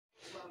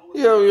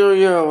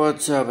Yo,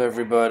 what's up,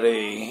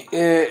 everybody?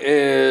 It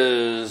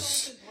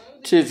is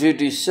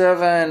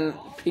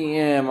 2:57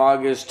 p.m.,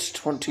 August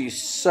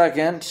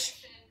 22nd.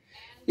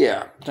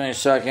 Yeah,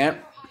 22nd.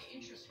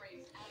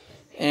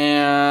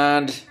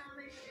 And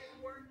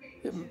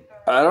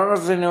I don't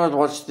know if anyone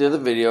watched the other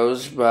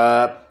videos,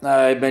 but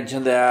I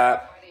mentioned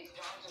that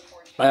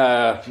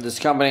this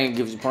company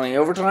gives you plenty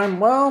of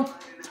overtime. Well,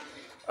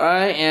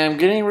 I am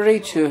getting ready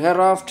to head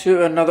off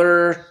to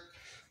another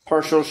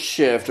partial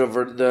shift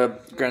over at the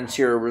Grand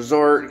Sierra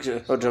Resort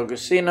Hotel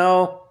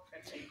Casino.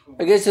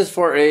 I guess it's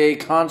for a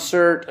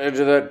concert. I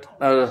do that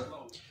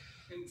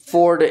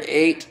 4 to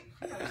 8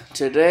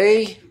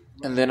 today,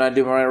 and then I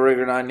do my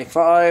regular 9 to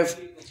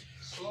 5.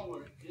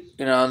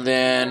 And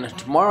then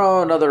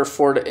tomorrow another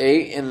 4 to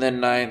 8, and then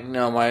my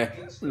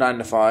 9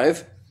 to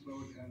 5.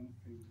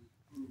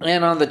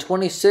 And on the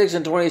 26th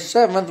and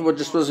 27th, which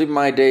is supposed to be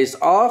my days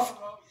off,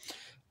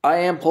 I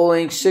am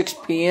pulling 6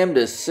 p.m.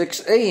 to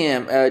 6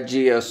 a.m. at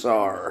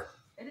GSR.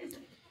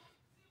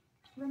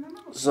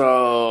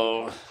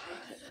 So,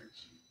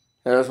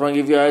 I just want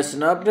to give you guys an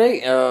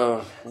update.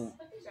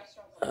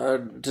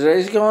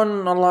 Today's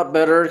going a lot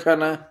better,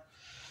 kind of.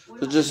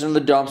 Was just in the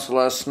dumps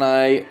last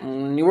night.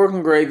 You work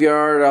in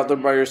graveyard out there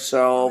by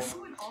yourself.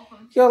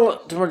 You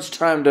got too much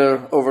time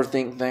to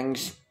overthink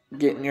things,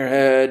 get in your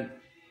head.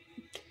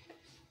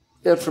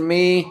 Yeah, for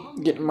me,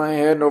 getting my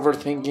head and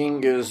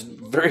overthinking is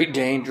very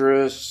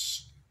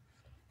dangerous.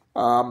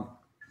 But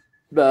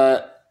I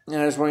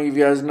just want to give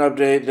you guys an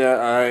update that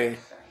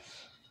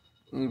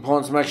I'm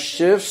pulling some extra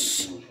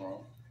shifts,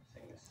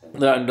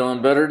 that I'm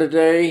doing better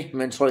today,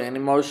 mentally and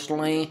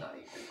emotionally.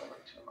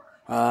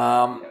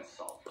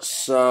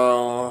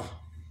 So,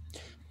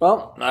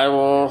 well, I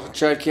will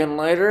check in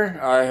later.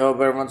 I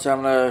hope everyone's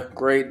having a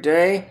great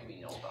day.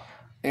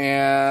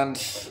 And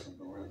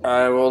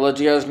I will let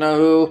you guys know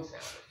who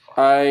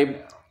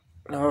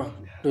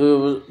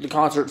the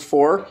concert's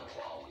for.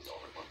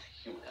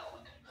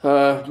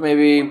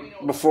 Maybe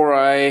before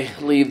I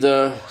leave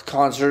the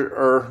concert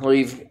or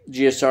leave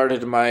GSR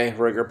to my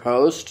regular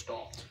post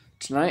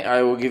tonight,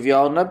 I will give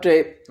y'all an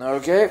update.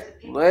 Okay,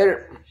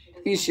 later.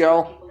 Peace,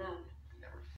 y'all.